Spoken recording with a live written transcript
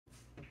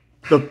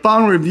The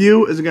following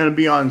review is going to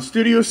be on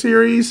Studio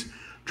Series,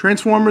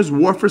 Transformers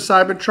War for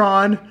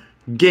Cybertron,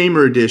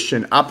 Gamer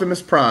Edition,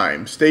 Optimus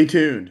Prime. Stay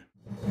tuned.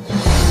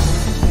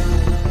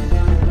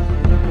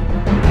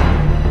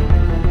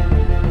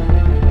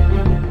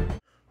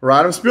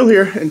 Rodimusbill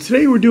here, and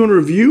today we're doing a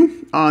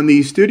review on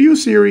the Studio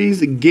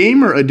Series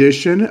Gamer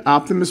Edition,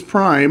 Optimus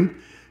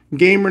Prime,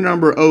 Gamer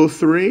number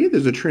 03.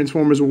 There's a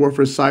Transformers War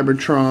for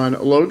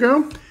Cybertron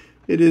logo.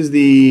 It is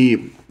the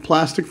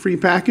plastic-free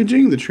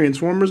packaging, the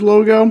Transformers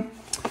logo.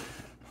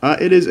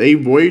 It is a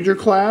Voyager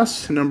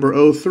class,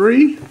 number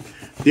 03.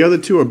 The other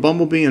two are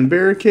Bumblebee and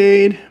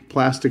Barricade,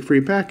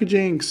 plastic-free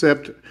packaging,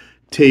 except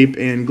tape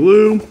and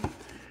glue.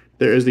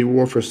 There is the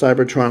War for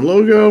Cybertron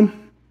logo.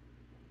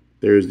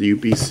 There's the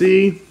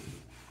UPC.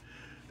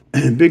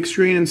 Big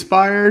screen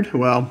inspired,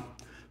 well,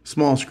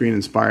 small screen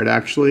inspired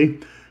actually.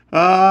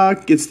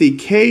 It's the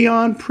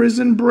K-On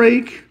prison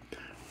break.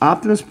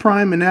 Optimus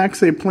Prime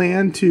enacts a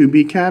plan to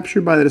be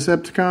captured by the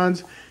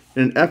Decepticons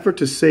in an effort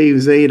to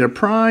save Zeta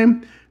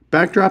Prime.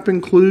 Backdrop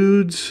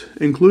included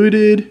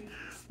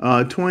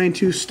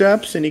 22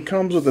 steps, and he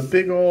comes with a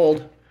big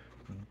old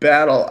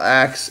battle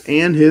axe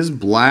and his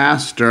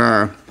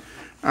blaster.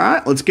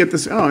 Alright, let's get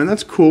this. Oh, and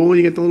that's cool.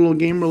 You get the little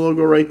gamer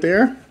logo right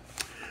there.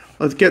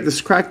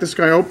 Let's crack this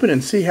guy open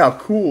and see how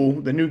cool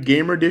the new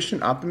Gamer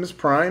Edition Optimus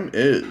Prime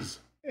is.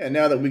 And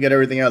now that we got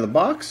everything out of the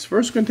box,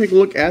 first we're going to take a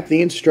look at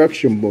the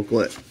instruction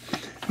booklet.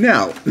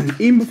 Now,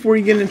 even before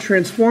you get into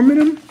transforming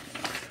him,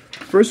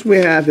 first we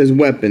have his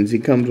weapons. He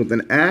comes with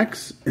an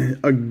axe,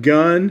 a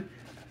gun,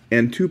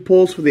 and 2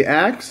 poles for the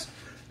axe.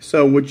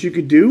 So what you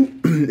could do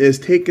is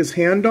take his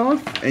hand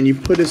off, and you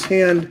put his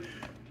hand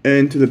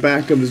into the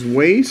back of his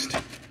waist,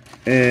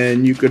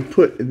 and you could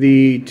put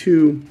the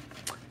 2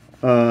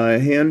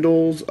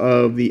 handles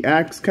of the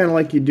axe, kind of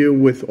like you do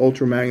with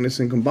Ultra Magnus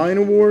and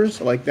Combiner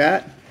Wars, like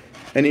that.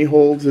 And he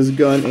holds his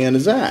gun and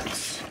his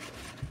axe.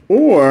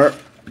 Or,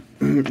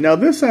 now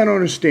this I don't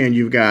understand.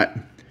 You've got,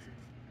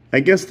 I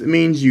guess it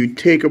means you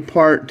take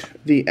apart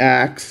the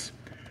axe,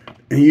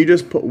 and you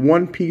just put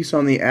one piece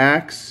on the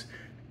axe,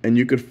 and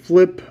you could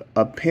flip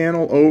a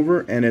panel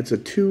over, and it's a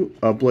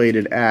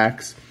 2-bladed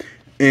axe,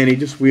 and he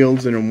just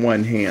wields it in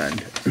one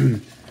hand.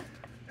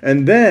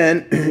 And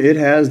then it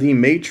has the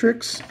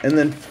matrix, and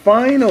then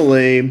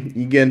finally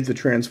you get into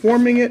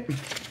transforming it.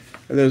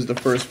 And there's the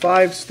first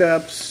 5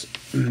 steps,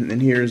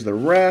 and here's the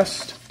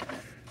rest.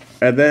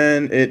 And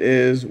then it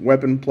is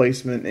weapon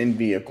placement in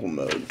vehicle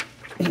mode.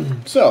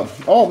 So,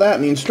 all that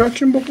in the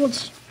instruction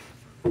booklets.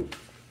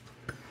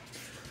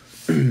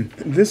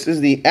 This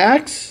is the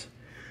axe,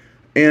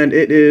 and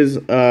it is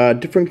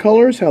different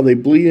colors, how they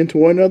bleed into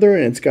one another,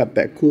 and it's got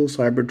that cool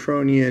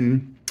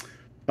Cybertronian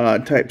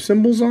type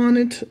symbols on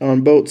it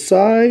on both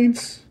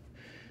sides.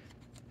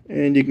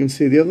 And you can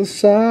see the other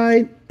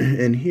side,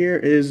 and here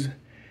is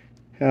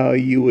how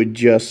you would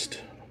just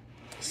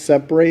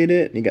separate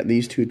it. You got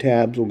these 2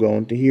 tabs will go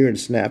into here and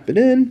snap it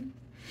in.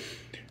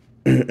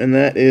 And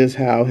that is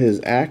how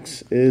his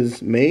axe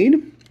is made.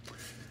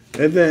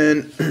 And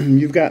then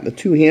you've got the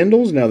 2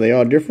 handles. Now they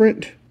are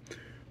different.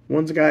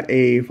 One's got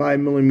a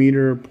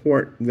 5mm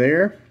port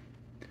there,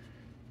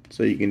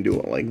 so you can do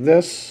it like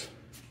this,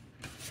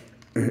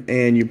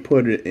 and you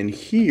put it in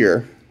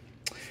here.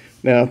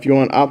 Now if you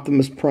want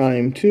Optimus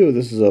Prime 2,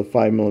 this is a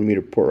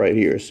 5mm port right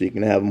here, so you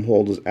can have him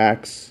hold his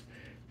axe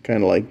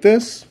kind of like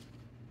this.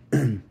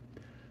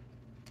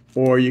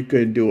 Or you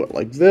could do it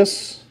like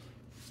this,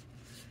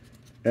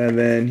 and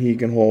then he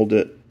can hold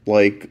it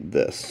like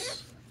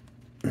this.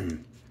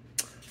 And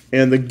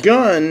the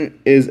gun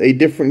is a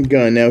different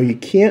gun. Now he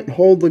can't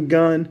hold the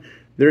gun.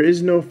 There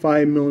is no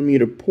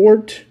 5mm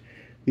port.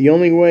 The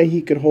only way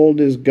he could hold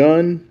his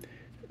gun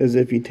is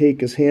if you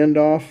take his hand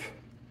off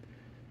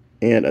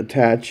and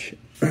attach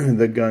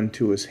the gun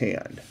to his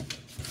hand.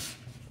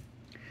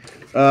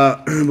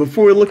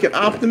 Before we look at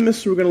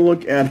Optimus, we're going to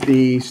look at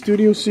the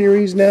Studio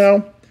Series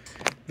now.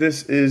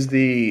 This is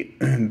the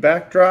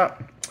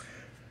backdrop.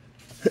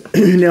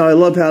 Now, I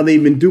love how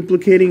they've been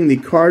duplicating the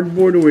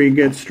cardboard where you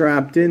get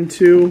strapped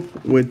into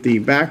with the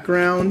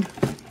background.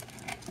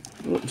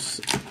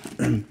 Whoops.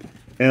 And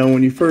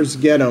when you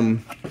first get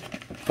him,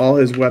 all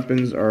his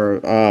weapons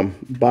are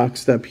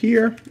boxed up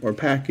here or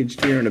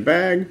packaged here in a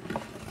bag.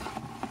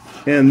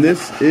 And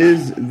this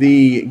is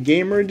the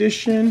Gamer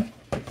Edition.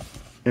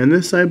 And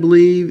this, I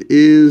believe,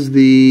 is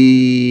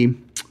the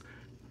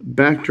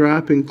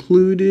backdrop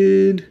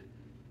included.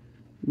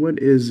 What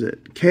is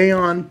it?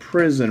 K-On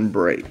Prison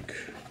Break.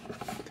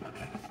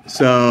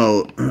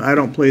 So, I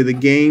don't play the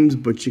games,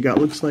 but you got,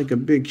 looks like a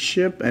big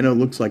ship. I know it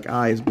looks like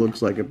eyes, but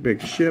looks like a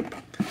big ship.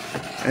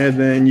 And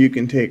then you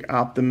can take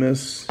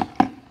Optimus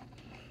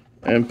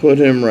and put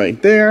him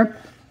right there.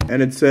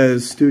 And it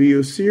says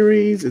Studio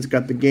Series. It's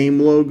got the game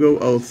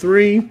logo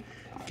 03.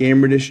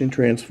 Gamer Edition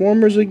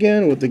Transformers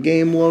again with the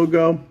game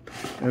logo.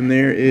 And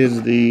there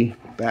is the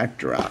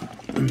backdrop.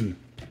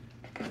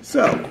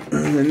 So,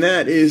 and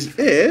that is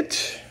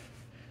it.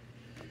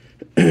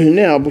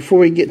 Now, before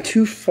we get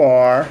too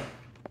far,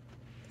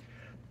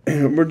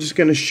 we're just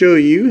going to show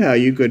you how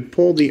you could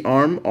pull the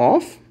arm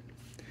off.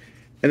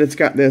 And it's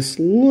got this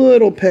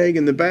little peg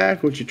in the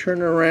back, which you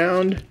turn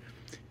around.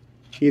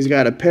 He's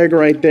got a peg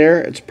right there.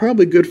 It's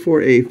probably good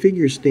for a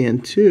figure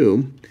stand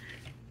too.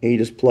 And you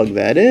just plug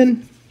that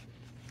in.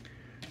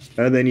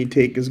 And then you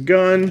take his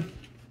gun.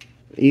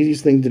 The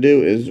easiest thing to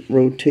do is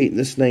rotate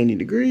this 90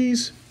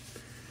 degrees.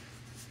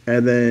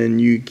 And then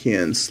you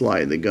can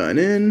slide the gun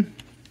in.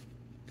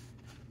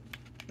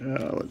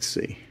 Let's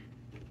see.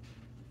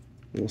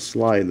 We'll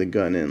slide the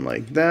gun in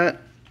like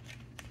that.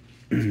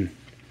 And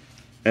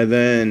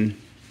then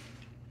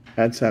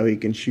that's how he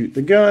can shoot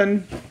the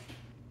gun.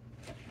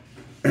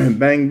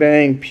 Bang,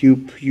 bang, pew,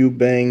 pew,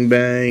 bang,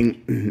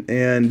 bang.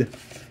 And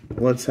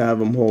let's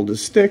have him hold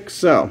his stick.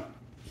 So,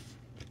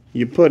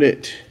 you put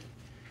it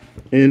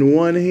in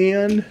one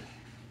hand.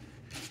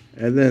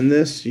 And then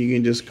this, you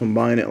can just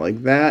combine it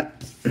like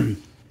that. And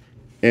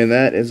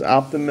that is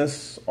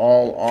Optimus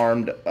all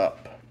armed up.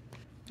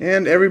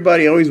 And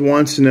everybody always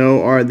wants to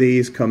know, are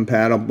these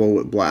compatible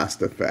with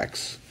blast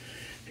effects?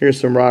 Here's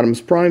some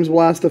Rodimus Prime's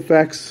blast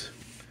effects.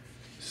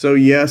 So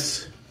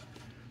yes,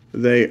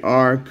 they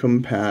are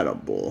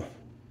compatible.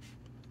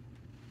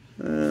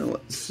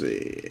 Let's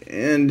see.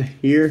 And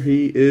here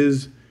he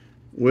is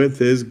with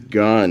his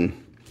gun.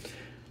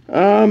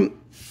 I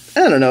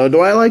don't know.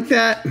 Do I like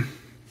that?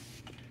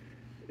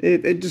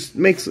 It just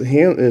makes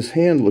his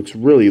hand looks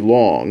really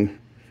long.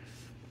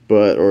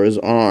 Or his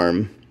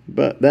arm.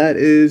 But that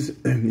is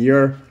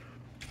your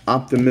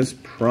Optimus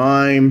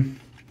Prime.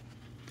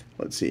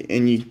 Let's see.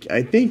 And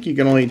I think you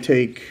can only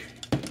take...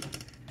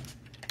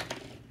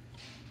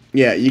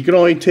 Yeah, you can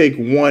only take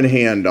one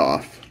hand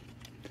off.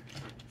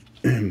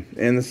 And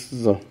this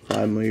is a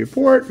 5mm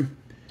port.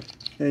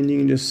 And you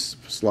can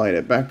just slide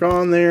it back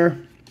on there.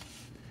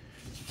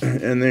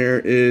 And there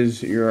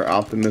is your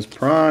Optimus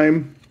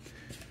Prime.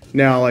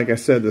 Now, like I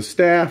said, the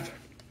staff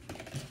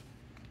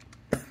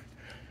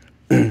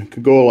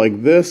could go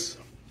like this.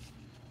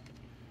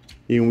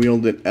 You can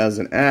wield it as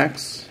an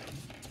axe.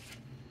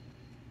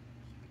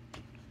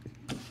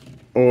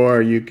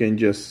 Or you can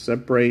just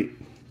separate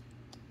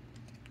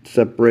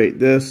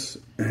this,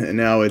 and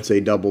now it's a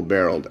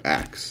double-barreled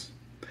axe.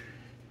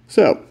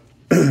 So,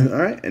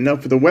 alright, and now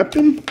for the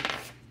weapon.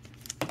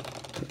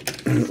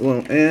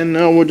 Well, and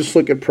now we'll just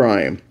look at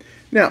Prime.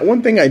 Now,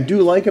 one thing I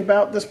do like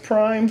about this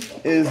Prime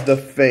is the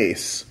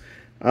face.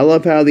 I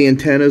love how the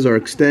antennas are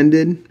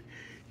extended.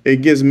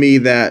 It gives me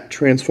that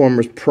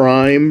Transformers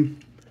Prime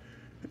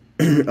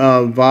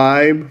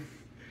vibe.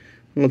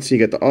 Let's see,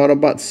 you got the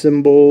Autobot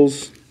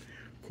symbols.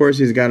 Of course,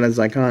 he's got his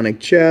iconic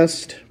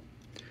chest.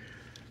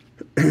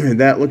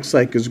 That looks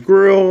like his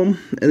grill. And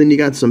then you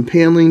got some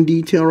paneling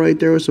detail right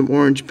there with some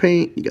orange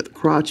paint. You got the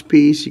crotch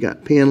piece. You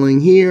got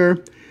paneling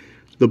here.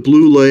 The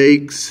blue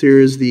legs.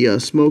 Here's the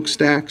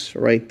smokestacks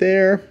right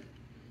there.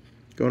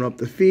 Going up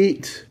the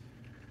feet.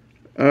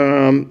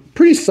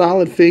 Pretty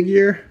solid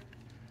figure.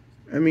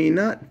 I mean,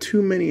 not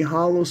too many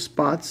hollow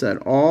spots at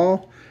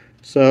all.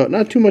 So,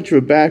 not too much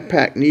of a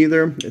backpack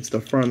neither. It's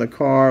the front of the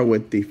car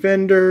with the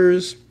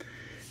fenders.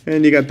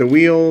 And you got the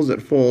wheels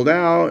that fold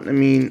out. I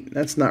mean,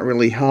 that's not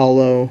really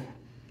hollow.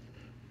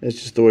 That's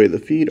just the way the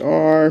feet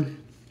are.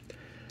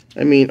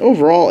 I mean,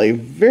 overall, a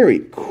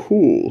very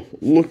cool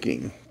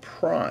looking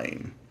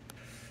Prime.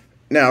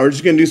 Now, we're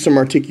just going to do some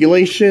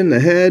articulation.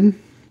 The head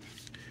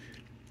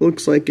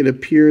looks like it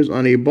appears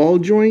on a ball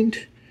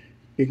joint.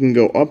 You can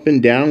go up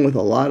and down with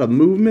a lot of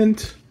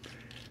movement.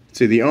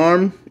 See the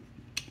arm,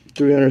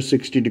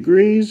 360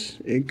 degrees.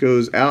 It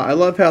goes out. I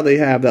love how they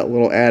have that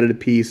little added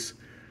piece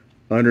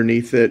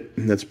underneath it.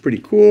 That's pretty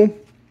cool.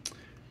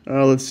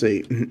 Let's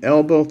see.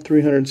 Elbow,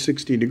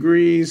 360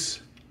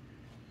 degrees.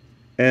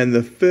 And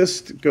the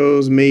fist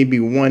goes maybe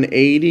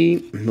 180,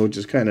 which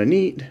is kind of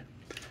neat.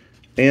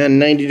 And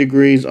 90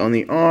 degrees on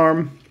the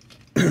arm.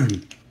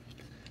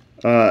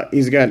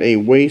 He's got a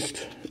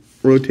waist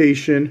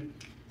rotation.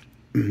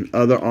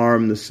 Other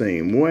arm the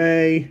same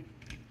way.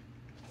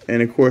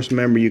 And of course,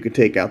 remember, you could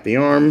take out the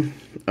arm.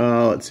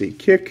 Let's see,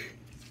 kick.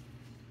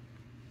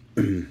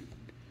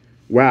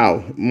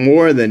 Wow,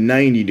 more than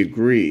 90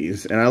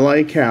 degrees. And I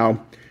like how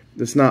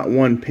it's not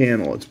one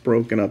panel, it's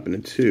broken up into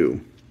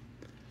two.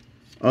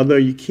 Although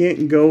you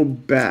can't go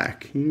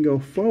back. You can go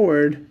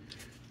forward,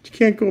 but you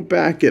can't go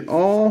back at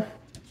all.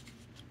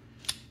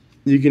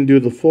 You can do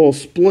the full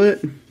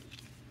split.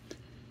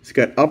 It's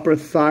got upper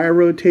thigh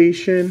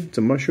rotation. It's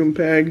a mushroom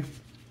peg.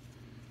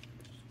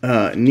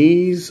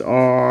 Knees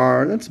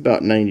are, that's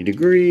about 90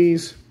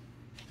 degrees.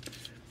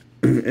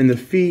 And the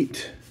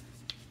feet,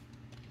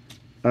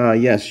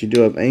 yes, you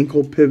do have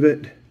ankle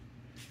pivot.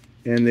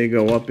 And they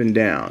go up and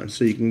down.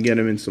 So you can get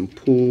them in some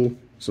cool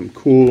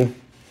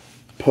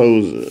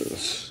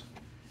poses.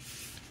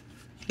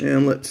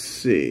 And let's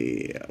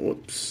see.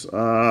 Whoops.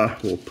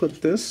 We'll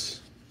put this.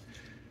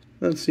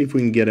 Let's see if we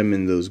can get him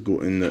in those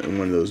in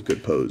one of those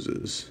good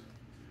poses.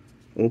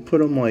 We'll put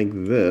him like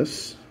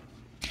this.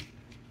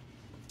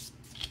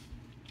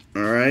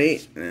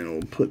 Alright, and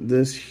we'll put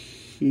this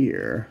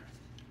here.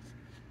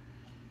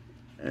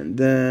 And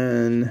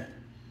then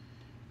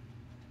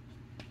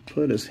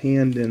put his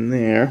hand in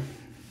there.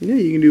 Yeah,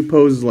 you can do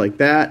poses like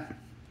that.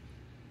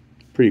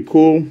 pretty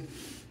cool.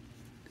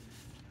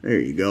 There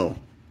you go.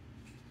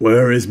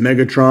 Where is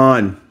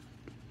Megatron?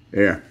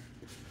 There.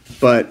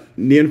 But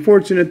the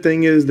unfortunate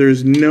thing is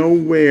there's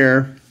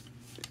nowhere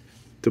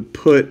to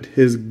put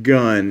his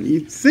gun.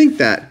 You'd think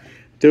that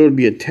there would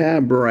be a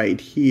tab right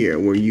here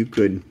where you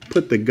could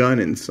put the gun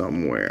in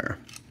somewhere.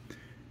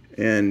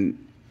 And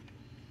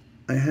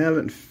I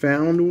haven't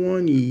found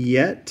one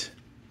yet.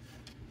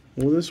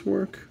 Will this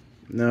work?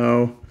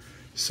 No.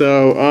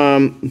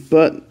 So,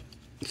 but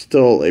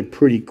still a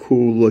pretty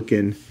cool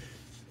looking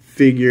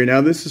figure. Now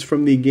this is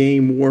from the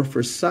game War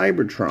for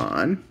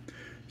Cybertron.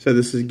 So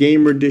this is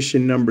Gamer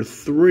Edition number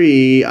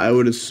 3. I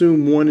would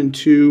assume 1 and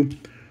 2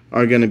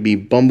 are going to be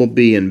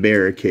Bumblebee and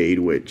Barricade,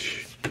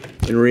 which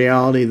in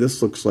reality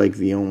this looks like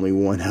the only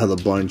one out of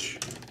the bunch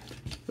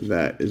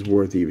that is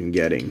worth even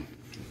getting.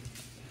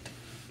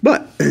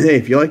 But hey,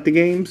 if you like the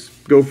games,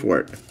 go for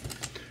it.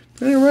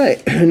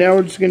 Alright, now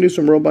we're just going to do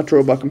some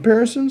robot-to-robot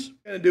comparisons.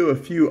 I'm going to do a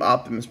few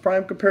Optimus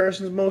Prime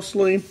comparisons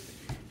mostly.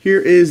 Here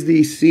is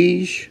the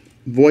Siege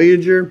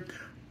Voyager.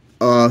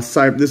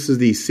 This is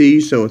the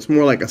Siege, so it's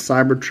more like a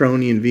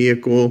Cybertronian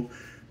vehicle.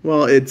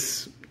 Well,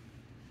 it's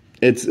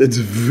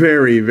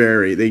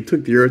very, they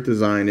took the Earth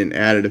design and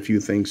added a few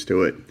things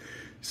to it.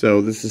 So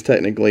this is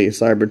technically a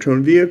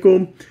Cybertron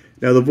vehicle.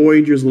 Now the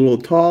Voyager is a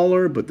little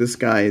taller, but this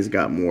guy has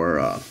got more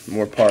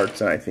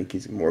parts, and I think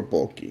he's more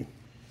bulky.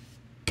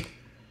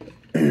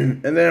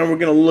 And then we're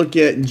going to look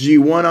at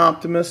G1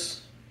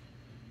 Optimus,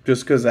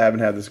 just because I haven't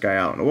had this guy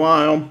out in a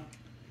while.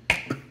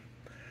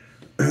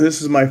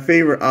 This is my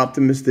favorite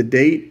Optimus to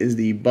date, is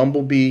the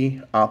Bumblebee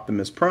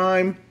Optimus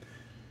Prime.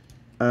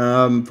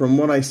 From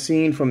what I've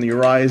seen from the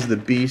Rise of the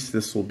Beast,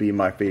 this will be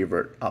my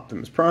favorite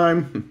Optimus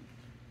Prime.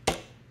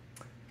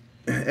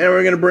 And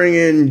we're going to bring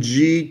in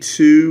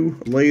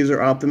G2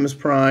 Laser Optimus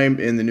Prime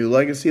in the new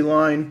Legacy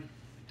line.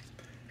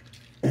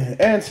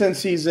 And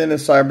since he's in a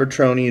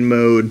Cybertronian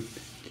mode,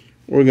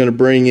 we're going to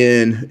bring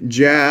in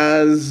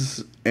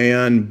Jazz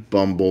and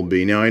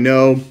Bumblebee. Now I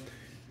know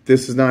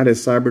this is not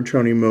his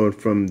Cybertronian mode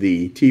from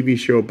the TV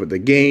show, but the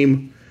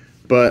game.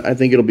 But I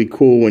think it'll be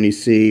cool when you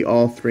see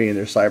all three in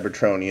their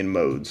Cybertronian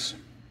modes.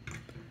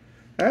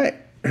 Alright,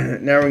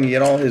 now we're going to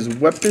get all his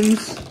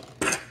weapons.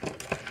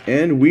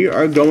 And we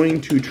are going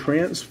to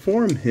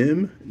transform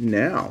him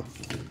now.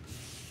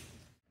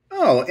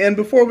 Oh, and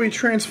before we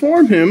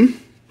transform him,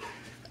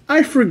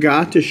 I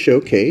forgot to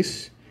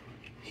showcase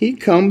he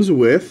comes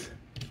with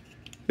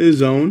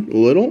his own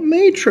little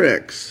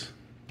matrix.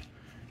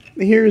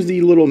 Here's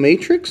the little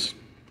matrix.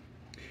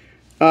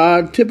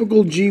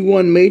 Typical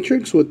G1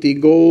 matrix with the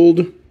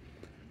gold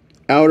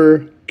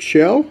outer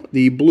shell,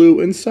 the blue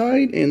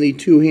inside, and the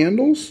 2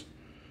 handles.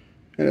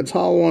 And it's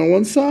hollow on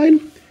one side.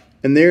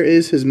 And there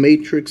is his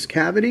matrix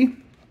cavity.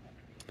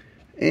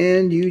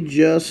 And you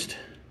just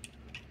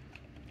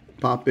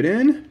pop it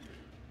in.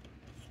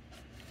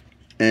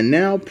 And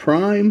now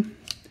Prime.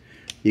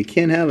 You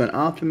can't have an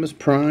Optimus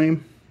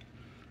Prime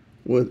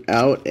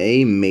without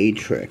a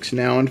matrix.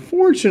 Now,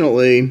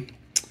 unfortunately,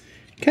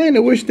 kind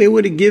of wish they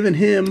would have given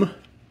him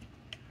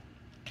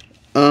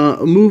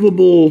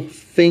movable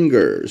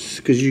fingers,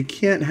 because you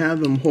can't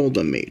have him hold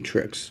a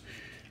matrix.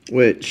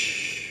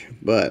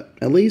 But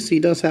at least he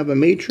does have a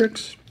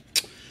matrix.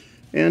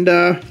 And,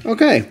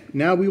 okay,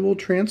 now we will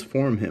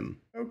transform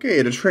him.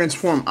 Okay, to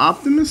transform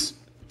Optimus,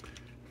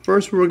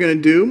 first what we're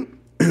going to do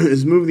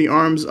is move the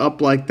arms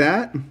up like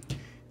that.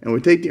 And we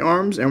take the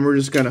arms and we're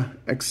just going to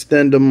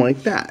extend them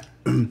like that.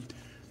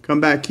 Come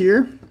back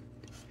here.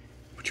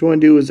 What you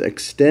want to do is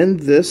extend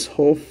this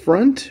whole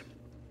front.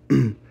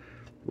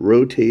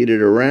 Rotate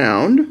it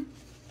around.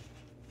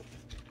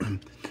 And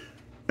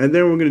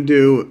then what we're going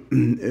to do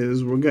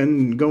is we're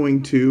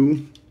going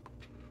to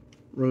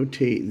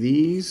rotate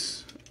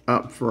these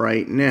up for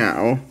right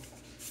now.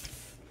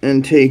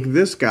 And take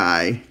this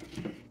guy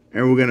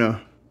and we're going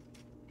to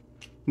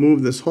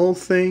move this whole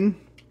thing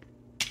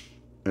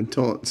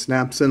until it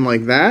snaps in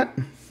like that.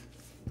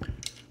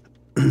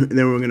 And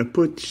then we're going to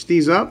push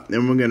these up,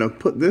 and we're going to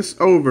put this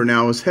over.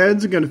 Now his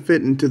head's going to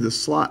fit into the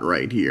slot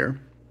right here.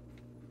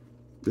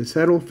 This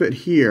head will fit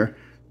here.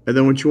 And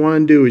then what you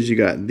want to do is you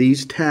got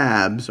these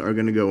tabs are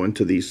going to go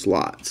into these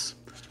slots.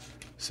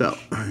 So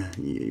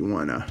you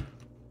want to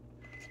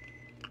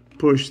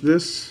push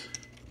this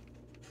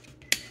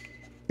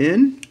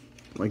in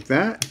like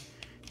that,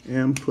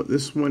 and put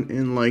this one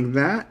in like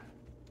that.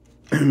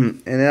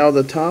 And now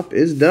the top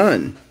is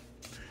done.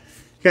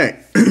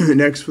 Okay,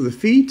 next for the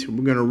feet,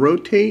 we're going to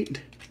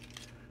rotate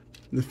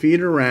the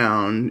feet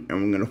around,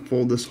 and we're going to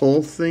fold this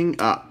whole thing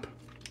up.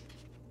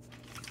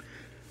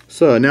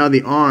 So now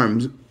the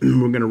arms,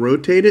 we're going to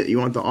rotate it. You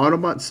want the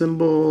Autobot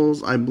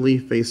symbols, I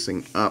believe,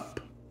 facing up.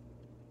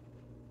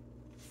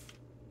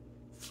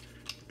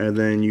 And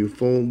then you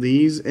fold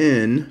these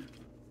in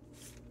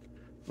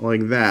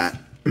like that.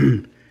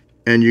 And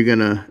you're going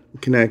to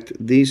connect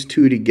these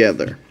two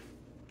together.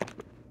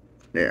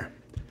 There.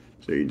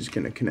 So you're just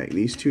going to connect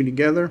these two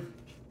together.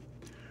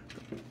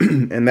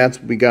 And that's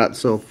what we got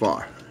so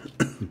far.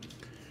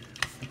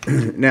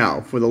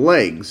 Now, for the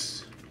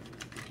legs.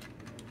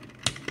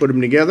 put them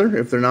together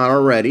if they're not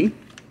already.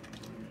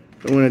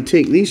 I'm going to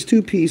take these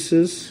two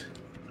pieces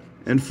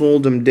and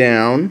fold them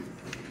down.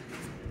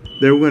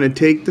 Then we're going to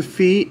take the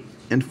feet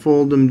and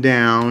fold them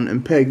down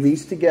and peg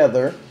these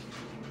together.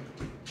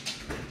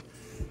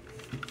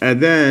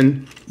 And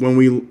then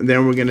we're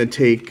going to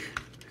take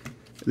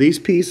these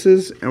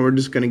pieces and we're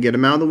just going to get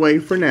them out of the way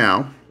for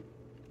now.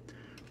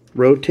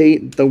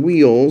 Rotate the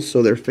wheels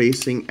so they're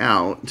facing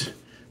out.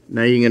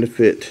 Now you're going to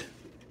fit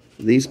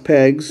these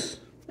pegs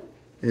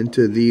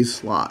into these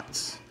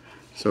slots.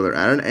 So they're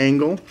at an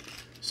angle.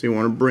 So you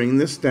want to bring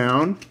this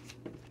down.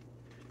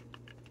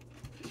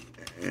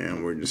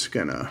 And we're just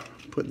going to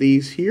put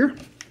these here.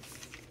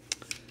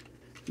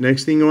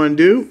 Next thing you want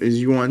to do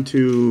is you want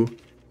to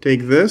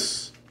take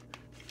this,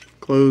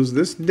 close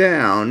this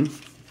down.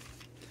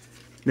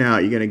 Now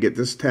you're going to get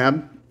this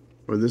tab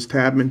or this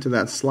tab into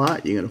that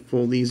slot. You're going to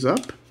fold these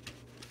up.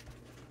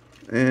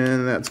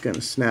 And that's going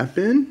to snap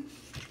in.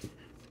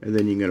 And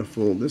then you're going to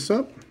fold this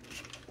up.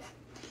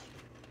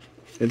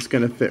 It's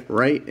going to fit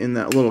right in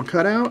that little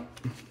cutout.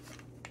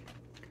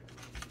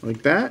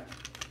 Like that.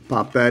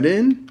 Pop that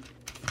in.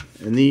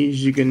 And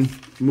these you can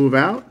move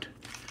out.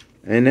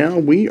 And now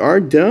we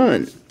are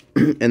done.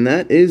 And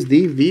that is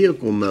the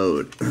vehicle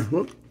mode.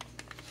 Whoop.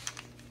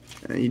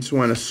 And you just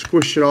want to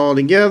squish it all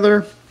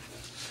together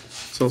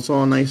so it's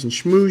all nice and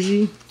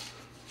schmoozhy.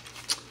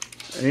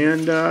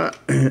 And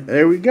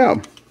there we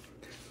go.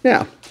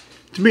 Now,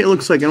 to me it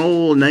looks like an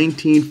old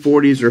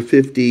 1940s or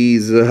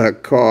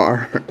 50s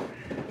car.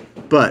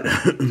 But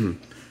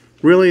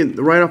really,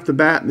 right off the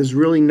bat, there's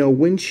really no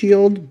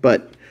windshield.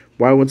 But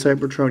why would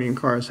Cybertronian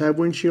cars have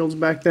windshields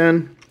back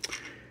then?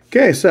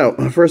 Okay, so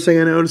first thing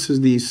I notice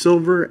is the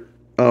silver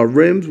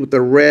rims with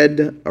the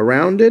red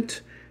around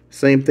it.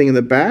 Same thing in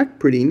the back,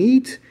 pretty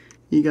neat.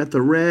 You got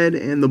the red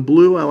and the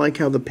blue. I like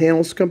how the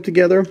panels come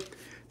together.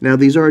 Now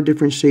these are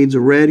different shades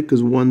of red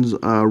because one's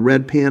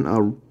red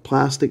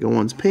plastic and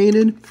one's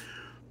painted.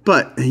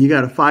 But you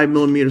got a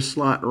 5mm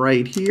slot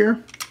right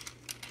here,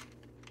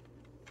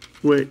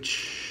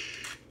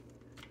 which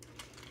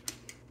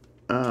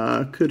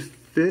could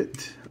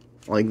fit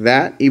like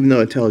that, even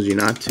though it tells you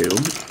not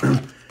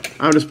to.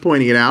 I'm just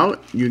pointing it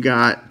out. You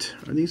got,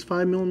 are these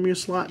 5mm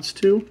slots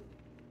too?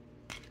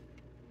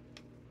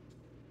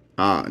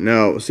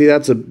 No. See,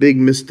 that's a big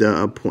missed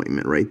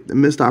appointment, right? A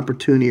missed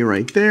opportunity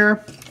right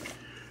there.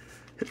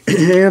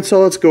 And so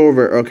let's go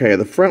over, okay,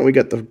 the front, we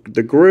got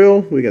the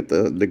grill, we got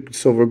the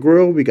silver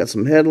grill, we got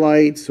some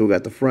headlights, we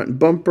got the front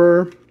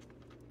bumper.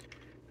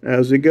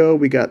 As we go,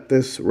 we got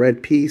this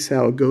red piece,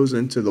 how it goes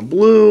into the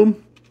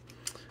blue.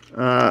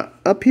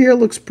 Up here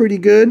looks pretty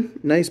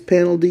good. Nice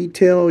panel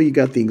detail. You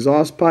got the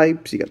exhaust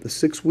pipes, you got the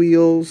 6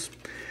 wheels.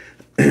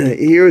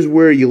 Here's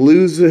where you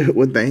lose it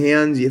with the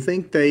hands.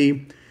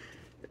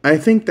 I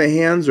think the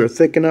hands are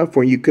thick enough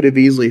where you could have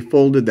easily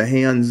folded the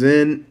hands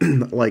in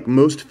like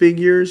most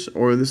figures,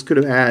 or this could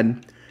have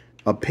had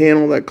a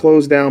panel that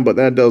closed down, but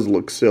that does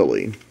look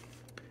silly.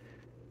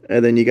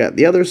 And then you got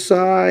the other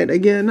side.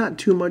 Again, not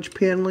too much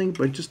paneling,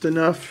 but just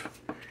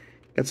enough.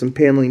 Got some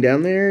paneling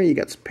down there. You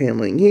got some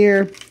paneling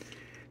here.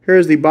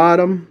 Here's the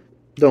bottom.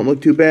 Don't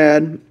look too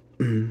bad.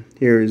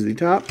 Here is the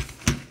top.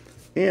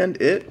 And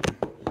it...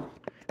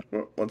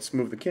 Well, let's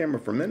move the camera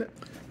for a minute.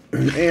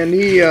 And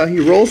he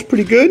rolls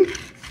pretty good.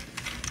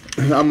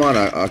 I'm on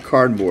a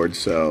cardboard,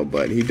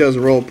 but he does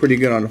roll pretty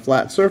good on a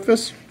flat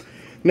surface.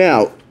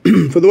 Now,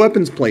 for the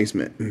weapons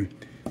placement,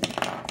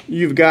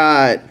 you've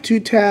got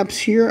 2 tabs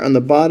here on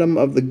the bottom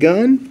of the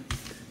gun,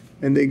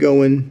 and they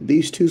go in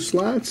these 2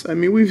 slots. I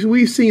mean,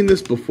 we've seen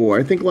this before.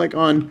 I think like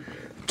on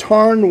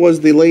Tarn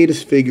was the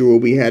latest figure where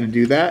we had to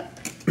do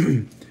that.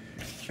 And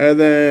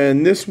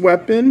then this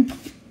weapon,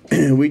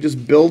 we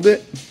just build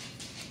it.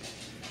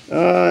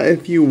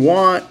 If you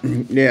want,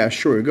 yeah,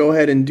 sure, go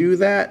ahead and do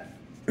that.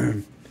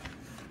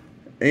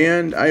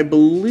 And I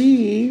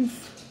believe,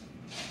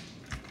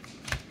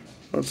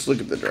 let's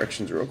look at the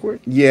directions real quick.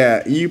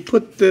 Yeah, you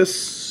put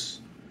this,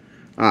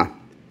 so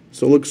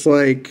it looks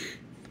like,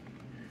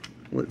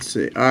 let's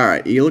see,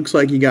 alright, it looks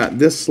like you got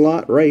this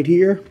slot right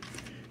here,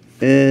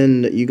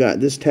 and you got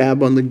this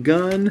tab on the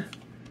gun,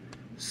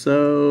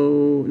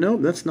 so, nope,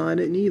 that's not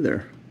it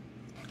either.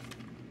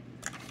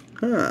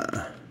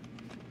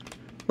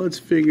 Let's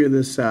figure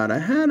this out. I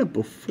had it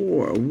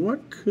before.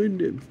 What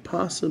could it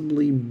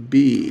possibly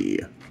be?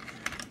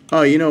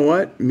 Oh, you know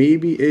what?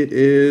 Maybe it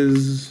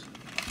is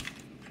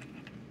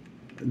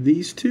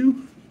these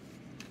 2.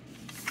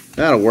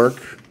 That'll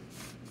work.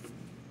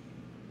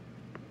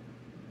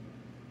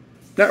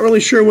 Not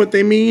really sure what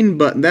they mean,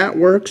 but that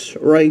works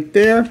right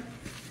there.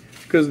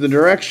 Because the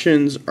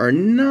directions are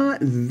not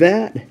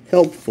that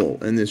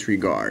helpful in this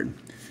regard.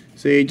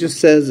 So it just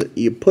says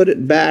you put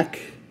it back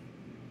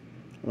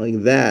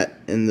like that,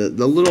 and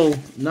the little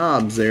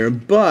knobs there,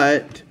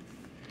 but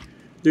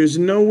there's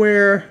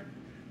nowhere.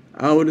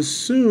 I would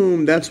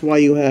assume that's why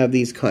you have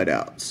these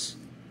cutouts.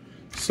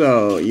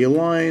 So you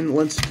line,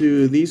 let's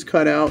do these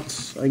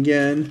cutouts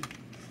again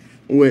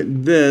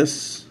with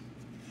this,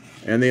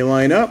 and they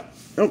line up.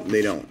 Nope,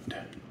 they don't.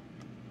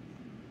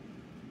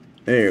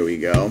 There we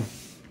go.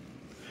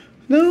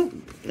 No,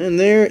 and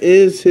there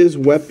is his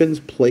weapons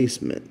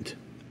placement.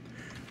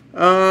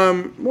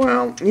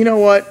 Well, you know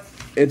what?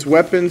 It's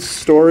weapons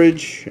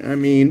storage. I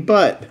mean,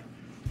 but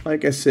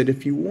like I said,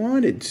 if you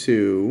wanted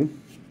to,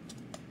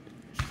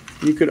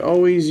 you could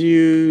always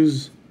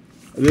use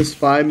this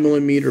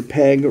 5mm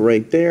peg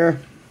right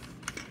there,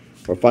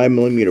 or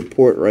 5mm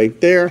port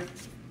right there,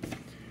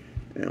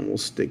 and we'll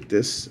stick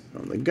this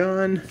on the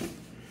gun.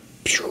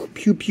 Pew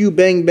pew pew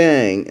bang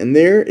bang, and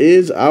there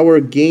is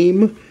our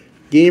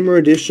Gamer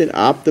Edition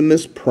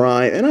Optimus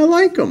Prime, and I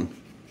like him.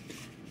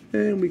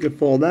 And we could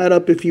fold that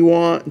up if you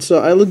want.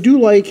 So I do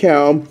like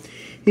how,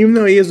 even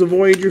though he is a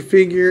Voyager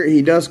figure,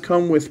 he does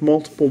come with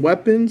multiple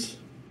weapons.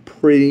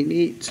 Pretty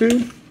neat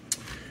too.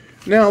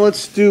 Now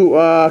let's do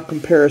a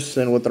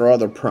comparison with our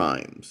other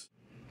primes.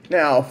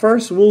 Now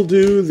first we'll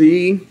do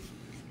the,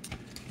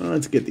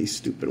 let's get these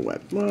stupid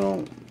weapons.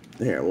 Well,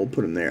 here, we'll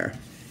put them there.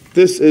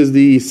 This is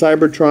the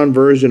Cybertron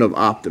version of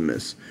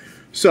Optimus.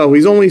 So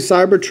he's only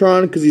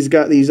Cybertron because he's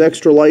got these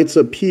extra lights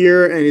up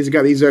here and he's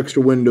got these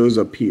extra windows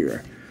up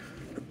here.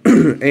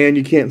 And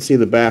you can't see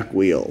the back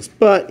wheels.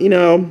 But, you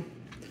know,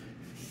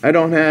 I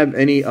don't have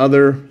any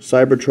other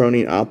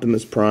Cybertronian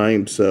Optimus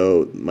Prime,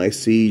 so my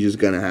Siege is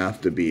going to have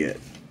to be it.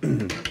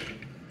 And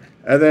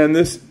then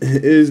this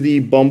is the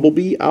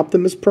Bumblebee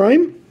Optimus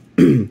Prime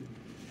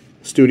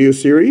Studio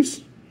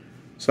Series.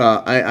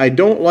 So I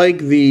don't like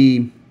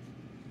the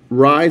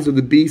Rise of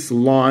the Beast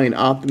line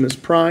Optimus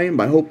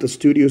Prime. I hope the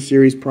Studio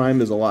Series Prime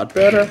is a lot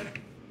better.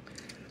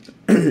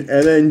 And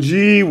then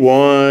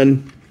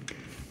G1,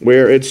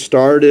 where it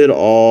started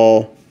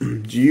all.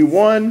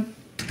 G1.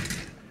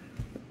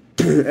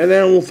 And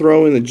then we'll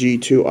throw in the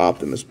G2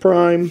 Optimus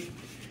Prime.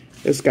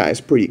 This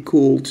guy's pretty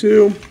cool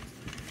too.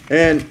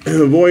 And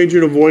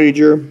Voyager to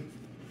Voyager.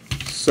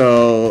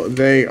 So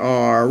they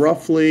are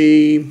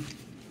roughly,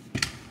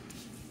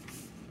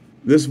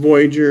 this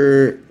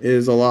Voyager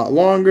is a lot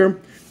longer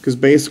because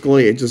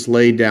basically it just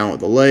laid down with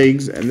the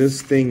legs, and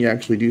this thing you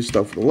actually do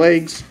stuff with the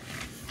legs.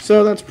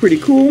 So that's pretty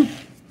cool.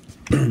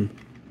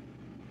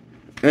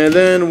 And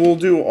then we'll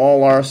do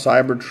all our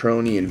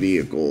Cybertronian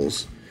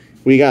vehicles.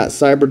 We got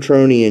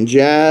Cybertronian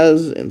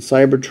Jazz and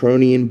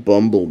Cybertronian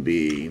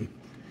Bumblebee.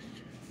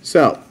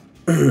 So,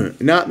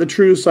 not the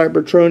true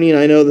Cybertronian.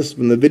 I know this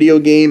from the video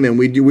game, and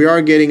we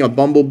are getting a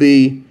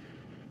Bumblebee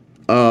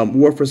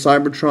War for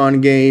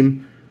Cybertron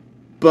game.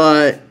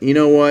 But you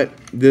know what?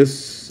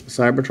 This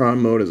Cybertron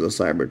mode is a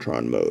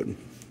Cybertron mode.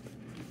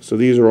 So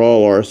these are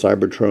all our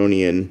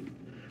Cybertronian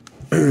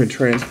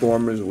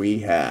Transformers we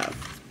have.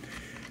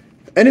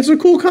 And it's a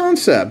cool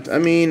concept. I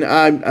mean,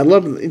 I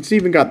love it. It's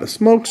even got the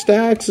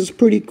smokestacks. It's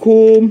pretty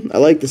cool. I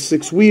like the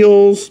 6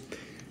 wheels.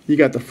 You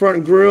got the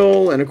front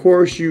grille, and of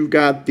course you've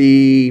got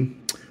the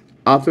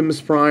Optimus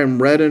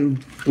Prime red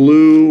and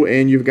blue,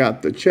 and you've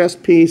got the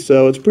chest piece.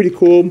 So it's pretty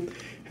cool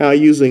how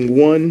using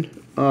one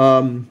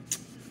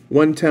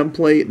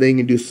template, they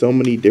can do so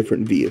many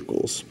different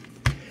vehicles.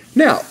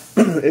 Now,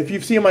 if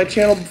you've seen my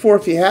channel before,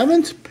 if you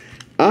haven't,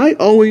 I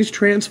always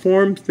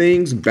transform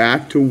things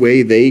back to the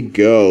way they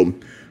go.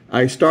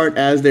 I start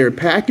as they're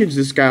packaged.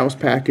 This guy was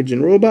packaged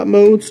in robot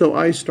mode, so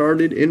I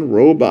started in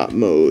robot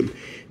mode.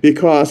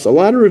 Because a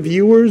lot of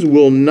reviewers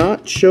will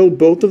not show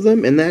both of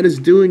them, and that is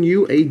doing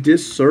you a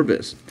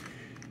disservice.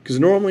 Because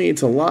normally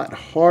it's a lot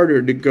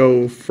harder to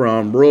go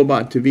from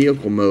robot to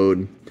vehicle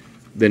mode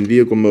than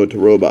vehicle mode to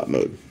robot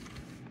mode.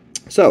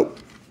 So,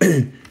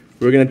 we're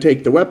going to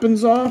take the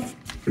weapons off.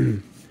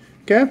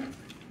 Okay?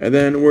 And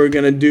then we're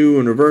going to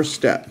do in reverse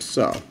steps.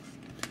 So,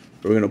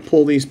 we're going to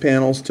pull these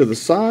panels to the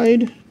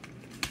side.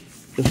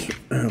 Just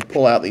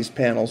pull out these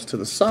panels to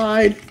the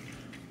side,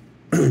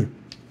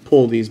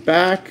 pull these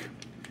back,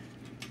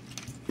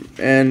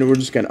 and we're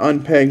just going to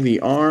unpeg the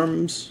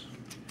arms,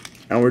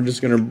 and we're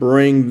just going to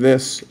bring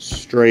this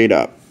straight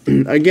up.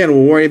 Again,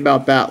 we'll worry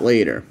about that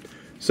later.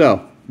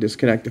 So,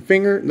 disconnect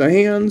the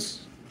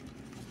hands,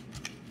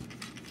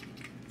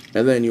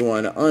 and then you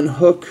want to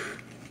unhook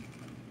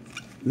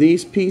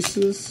these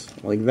pieces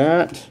like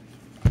that,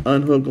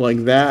 unhook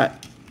like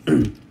that,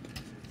 and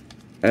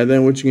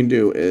then what you can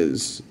do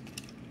is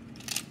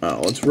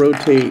let's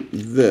rotate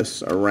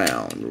this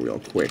around real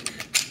quick.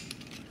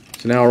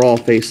 So now we're all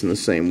facing the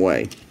same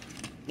way.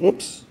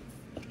 Whoops.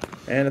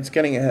 And it's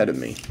getting ahead of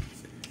me.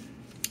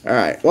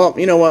 Alright, well,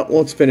 you know what?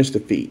 Let's finish the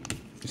feet.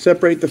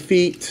 Separate the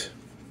feet.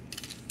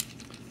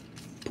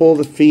 Pull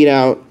the feet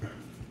out.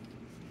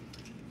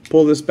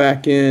 Pull this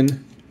back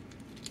in.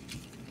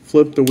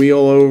 Flip the wheel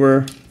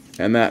over.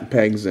 And that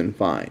pegs in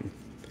fine.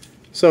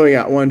 So we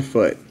got one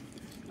foot.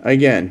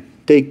 Again,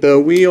 take the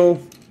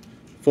wheel.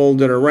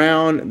 Fold it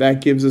around. That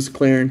gives us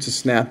clearance to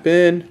snap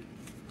in.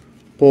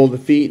 Pull the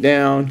feet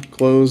down.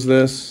 Close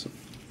this.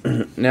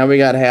 Now we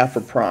got half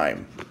a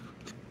prime.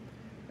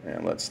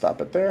 And let's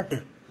stop it there.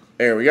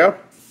 There we go.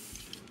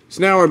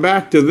 So now we're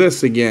back to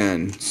this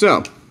again.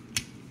 So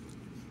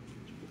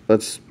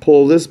let's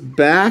pull this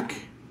back.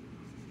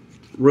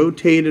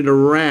 Rotate it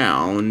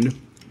around.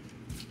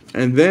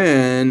 And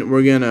then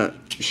we're going to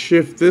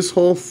shift this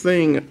whole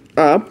thing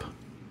up.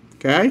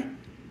 Okay?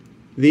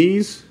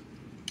 These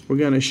we're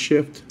going to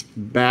shift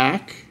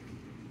back.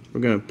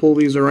 We're going to pull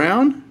these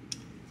around, and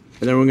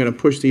then we're going to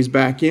push these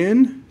back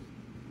in.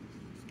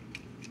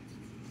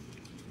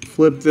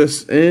 Flip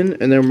this in,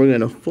 and then we're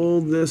going to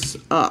fold this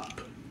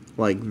up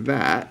like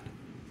that.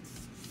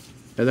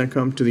 And then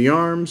come to the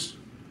arms.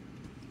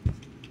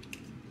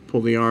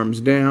 Pull the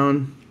arms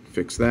down.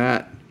 Fix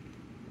that.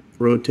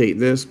 Rotate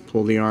this.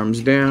 Pull the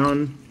arms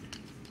down.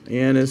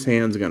 And his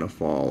hand's going to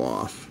fall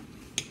off.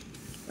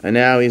 And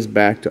now he's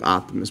back to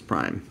Optimus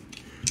Prime.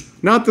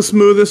 Not the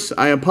smoothest.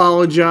 I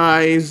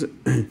apologize.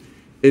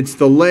 It's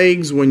the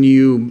legs when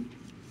you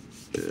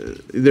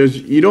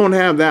don't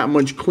have that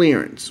much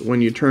clearance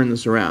when you turn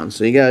this around.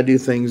 So you got to do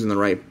things in the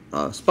right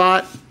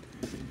spot.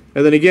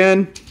 And then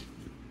again,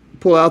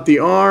 pull out the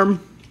arm.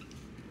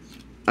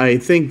 I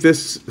think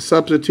this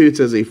substitutes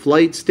as a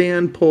flight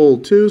stand pole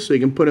too, so you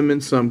can put them in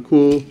some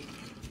cool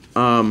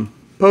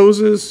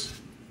poses.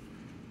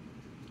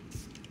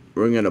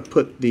 We're going to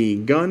put the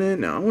gun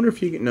in. Now, I wonder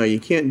if you can... No, you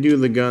can't do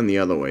the gun the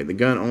other way. The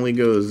gun only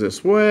goes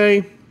this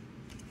way.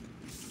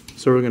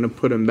 So we're going to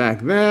put him back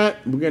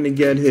that. We're going to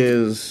get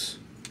his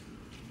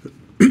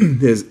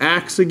his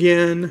axe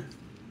again.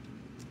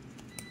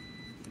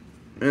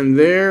 And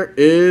there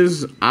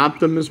is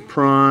Optimus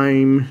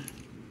Prime.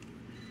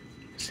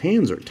 His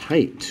hands are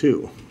tight,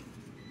 too.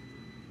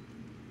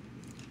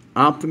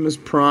 Optimus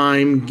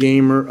Prime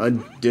Gamer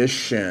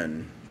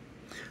Edition.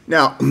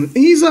 Now,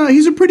 he's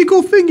a pretty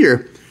cool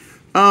figure.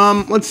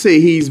 Let's see,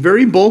 he's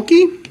very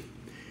bulky.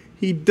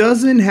 He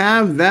doesn't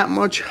have that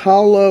much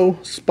hollow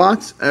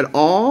spots at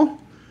all.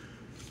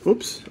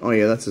 Oops. Oh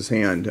yeah, that's his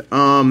hand.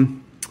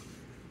 Comes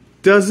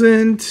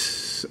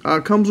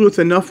with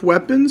enough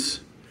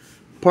weapons.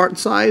 Part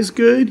size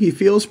good. He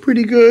feels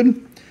pretty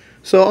good.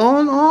 So all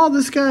in all,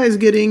 this guy is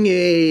getting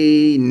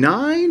a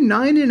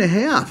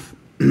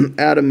 9.5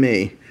 out of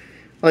me.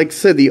 Like I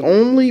said, the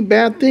only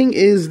bad thing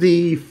is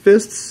the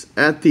fists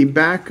at the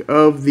back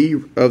of the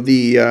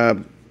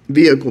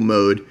vehicle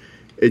mode.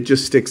 It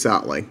just sticks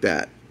out like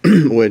that,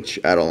 which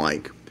I don't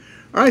like.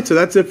 Alright, so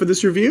that's it for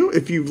this review.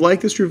 If you've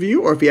liked this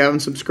review, or if you haven't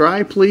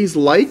subscribed, please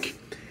like,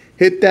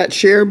 hit that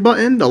share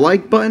button, the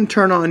like button,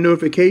 turn on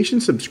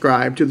notifications,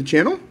 subscribe to the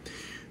channel.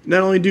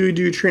 Not only do we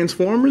do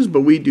Transformers,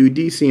 but we do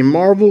DC and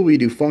Marvel, we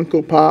do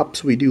Funko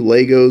Pops, we do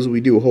Legos,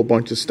 we do a whole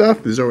bunch of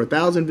stuff. There's over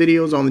 1,000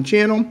 videos on the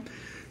channel.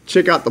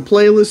 Check out the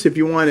playlist if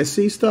you want to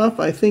see stuff.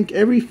 I think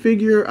every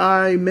figure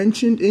I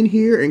mentioned in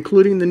here,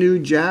 including the new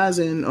Jazz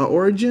and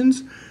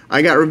Origins,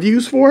 I got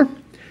reviews for.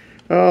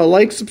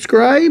 Like,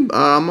 subscribe.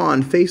 I'm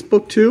on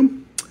Facebook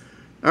too.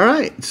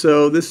 Alright,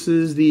 so this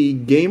is the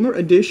Gamer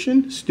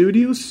Edition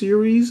Studio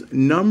Series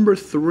number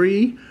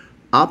 3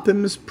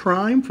 Optimus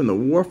Prime from the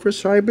War for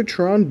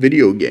Cybertron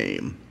video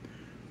game.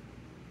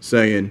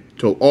 Saying,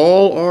 till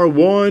all are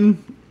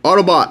one,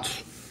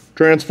 Autobots,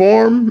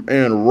 transform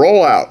and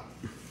roll out.